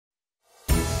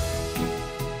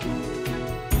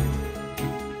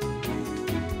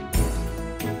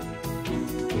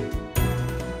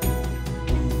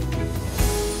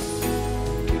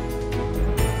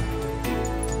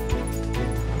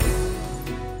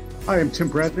Hi, I'm Tim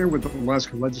Bradner with the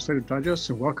Alaska Legislative Digest,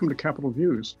 and welcome to Capitol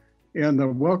Views.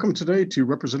 And welcome today to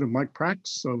Representative Mike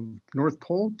Prax of North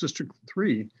Pole, District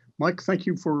 3. Mike, thank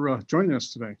you for joining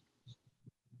us today.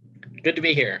 Good to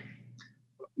be here.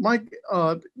 Mike,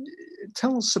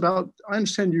 tell us about, I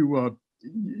understand you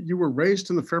were raised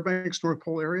in the Fairbanks, North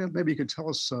Pole area. Maybe you could tell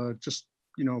us just,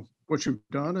 what you've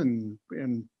done and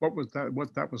what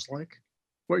that was like,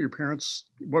 what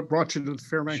brought you to the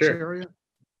Fairbanks area?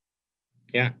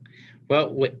 Yeah,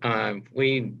 well,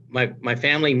 my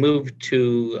family moved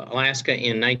to Alaska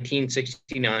in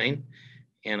 1969,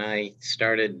 and I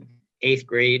started 8th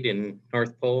grade in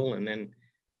North Pole and then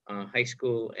high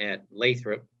school at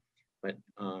Lathrop. But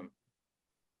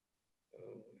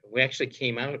we actually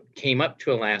came up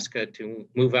to Alaska to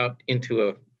move out into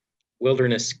a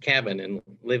wilderness cabin and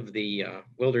live the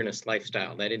wilderness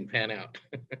lifestyle. That didn't pan out.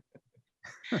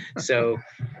 So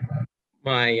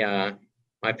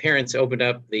my parents opened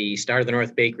up the Star of the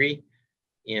North Bakery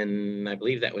in, I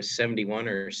believe that was 71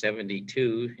 or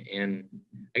 72. And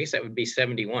I guess that would be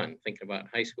 71, thinking about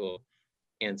high school.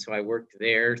 And so I worked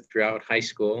there throughout high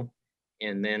school.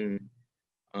 And then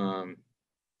I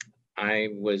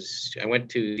went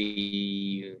to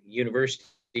the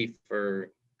university for a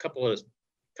couple of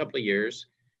years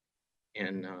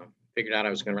and figured out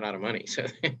I was going to run out of money. So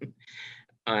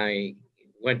I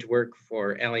went to work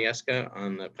for Alyeska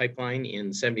on the pipeline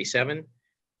in 77.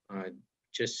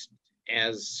 Just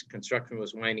as construction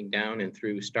was winding down and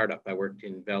through startup, I worked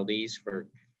in Valdez for a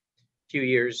few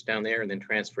years down there and then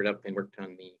transferred up and worked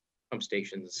on the pump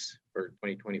stations for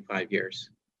 25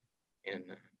 years. And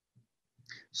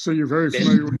so you're very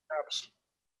familiar with TAPS?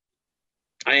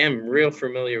 I am real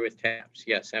familiar with TAPS.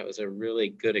 Yes, that was a really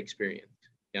good experience.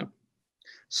 Yeah.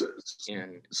 So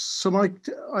Mike,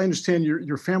 I understand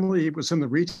your family was in the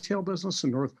retail business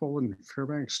in North Pole and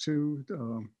Fairbanks too.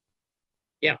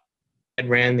 Yeah, I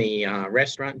ran the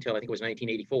restaurant until I think it was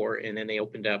 1984, and then they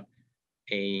opened up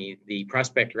the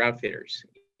Prospector Outfitters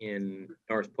in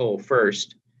North Pole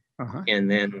first, and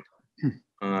then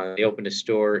they opened a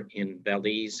store in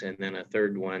Valdez, and then a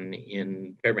third one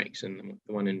in Fairbanks, and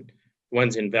the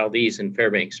ones in Valdez and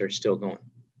Fairbanks are still going.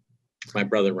 My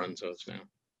brother runs those now.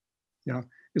 Yeah.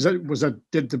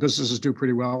 Did the businesses do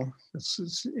pretty well?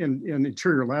 It's in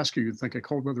interior Alaska, you'd think a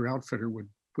cold weather outfitter would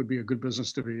be a good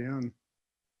business to be in.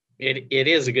 It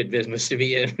is a good business to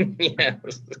be in.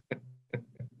 Yes.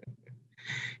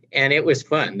 And it was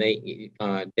fun.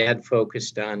 Dad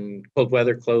focused on cold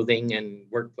weather clothing and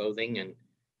work clothing, and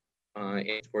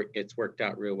it's worked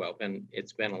out real well. And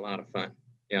it's been a lot of fun.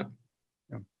 Yeah.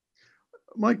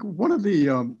 Mike, one of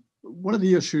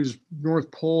the issues North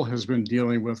Pole has been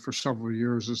dealing with for several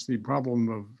years is the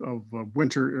problem of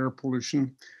winter air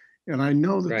pollution. And I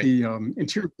know that the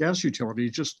interior gas utility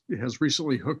just has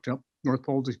recently hooked up North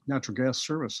Pole to natural gas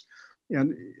service.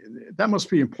 And that must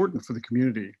be important for the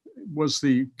community. Were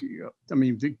the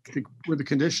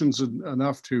conditions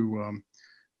enough to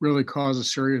really cause a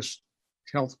serious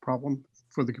health problem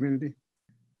for the community?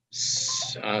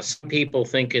 Some people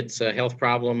think it's a health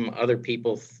problem. Other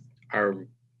people are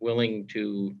willing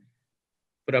to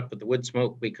put up with the wood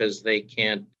smoke because they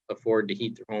can't afford to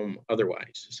heat their home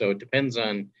otherwise. So it depends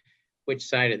on which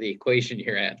side of the equation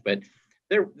you're at. But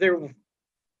there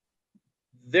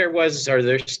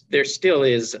still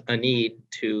is a need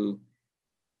to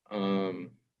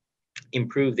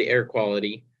improve the air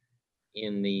quality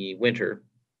in the winter.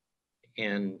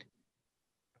 And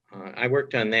I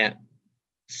worked on that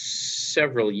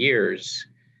several years.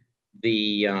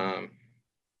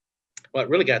 It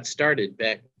really got started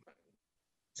back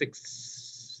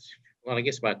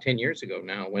about 10 years ago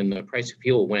now, when the price of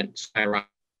fuel went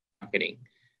skyrocketing.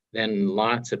 Then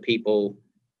lots of people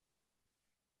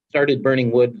started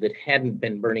burning wood that hadn't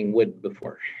been burning wood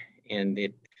before. And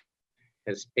it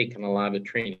has taken a lot of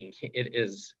training.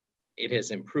 It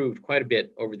has improved quite a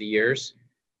bit over the years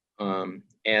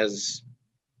as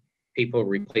people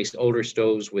replaced older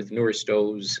stoves with newer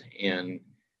stoves and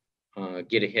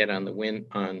get ahead on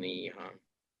the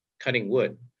cutting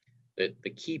wood. The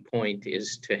key point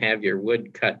is to have your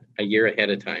wood cut a year ahead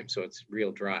of time, so it's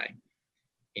real dry.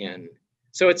 And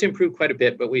so it's improved quite a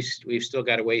bit, but we've still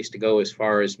got a ways to go as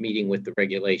far as meeting with the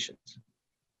regulations.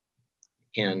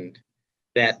 And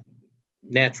that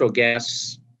natural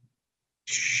gas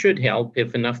should help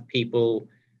if enough people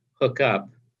hook up.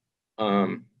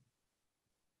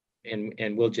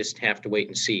 And we'll just have to wait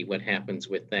and see what happens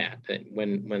with that.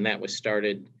 When that was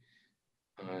started,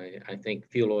 I think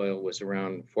fuel oil was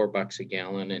around $4 a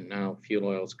gallon, and now fuel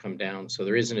oil's come down. So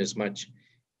there isn't as much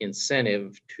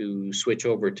incentive to switch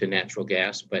over to natural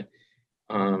gas, but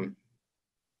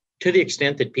to the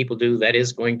extent that people do, that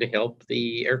is going to help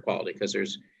the air quality because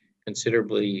there's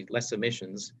considerably less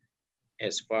emissions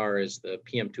as far as the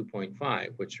PM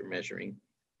 2.5, which we're measuring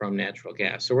from natural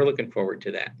gas. So we're looking forward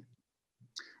to that.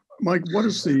 Mike, what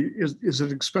is is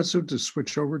it expensive to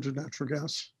switch over to natural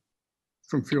gas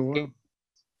from fuel oil?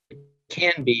 It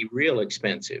can be real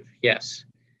expensive, yes.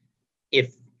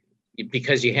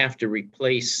 Because you have to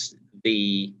replace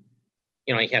you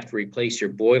have to replace your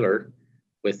boiler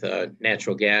with a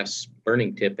natural gas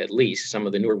burning tip at least. Some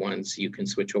of the newer ones you can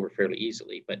switch over fairly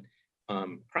easily, but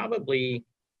probably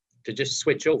to just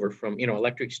switch over from,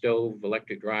 electric stove,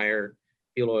 electric dryer,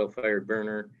 fuel oil fired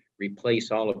burner,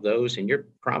 replace all of those, and you're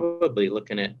probably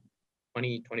looking at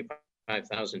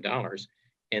 $25,000.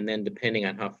 And then depending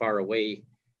on how far away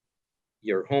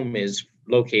your home is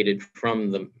located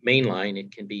from the main line,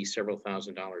 it can be several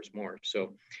 $1,000s more.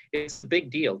 So it's a big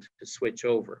deal to switch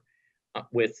over.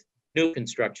 With new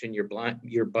construction,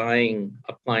 you're buying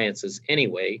appliances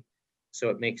anyway, so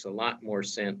it makes a lot more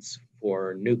sense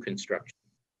for new construction.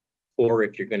 Or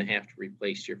if you're going to have to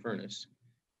replace your furnace,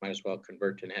 might as well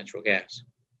convert to natural gas.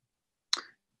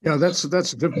 Yeah, that's going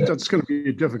to be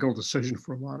a difficult decision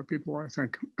for a lot of people, I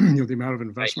think. The amount of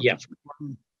investment. Yeah. That's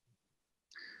required.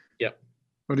 Yeah.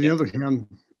 But on the other hand,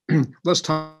 less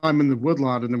time in the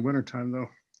woodlot in the wintertime, though.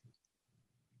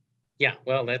 Yeah,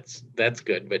 well, that's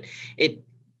good, but it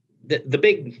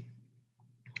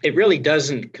really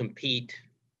doesn't compete.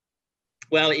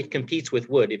 Well, it competes with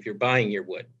wood if you're buying your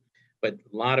wood, but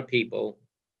a lot of people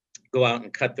go out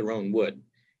and cut their own wood,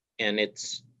 and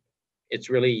it's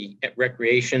really at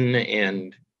recreation,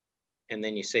 and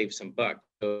then you save some bucks.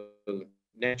 So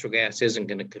natural gas isn't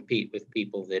going to compete with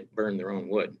people that burn their own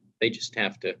wood. They just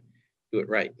have to do it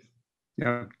right.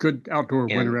 Yeah, good outdoor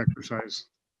winter exercise.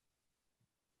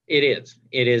 It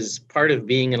is part of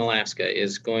being in Alaska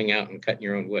is going out and cutting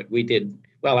your own wood. We did,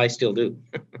 well, I still do.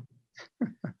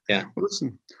 Yeah. Well,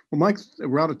 listen, Mike,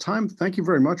 we're out of time. Thank you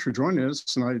very much for joining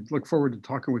us, and I look forward to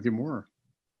talking with you more.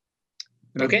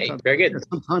 And okay, very good. At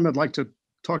some time, I'd like to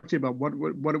talk to you about what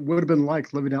it would have been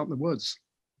like living out in the woods.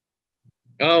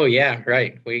 Oh yeah,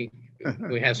 right. We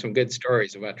have some good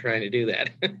stories about trying to do that.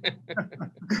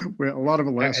 Well, a lot of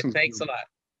Alaskans. Thanks a lot.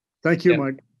 Thank you,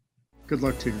 Mike. Good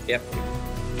luck to you. Yep.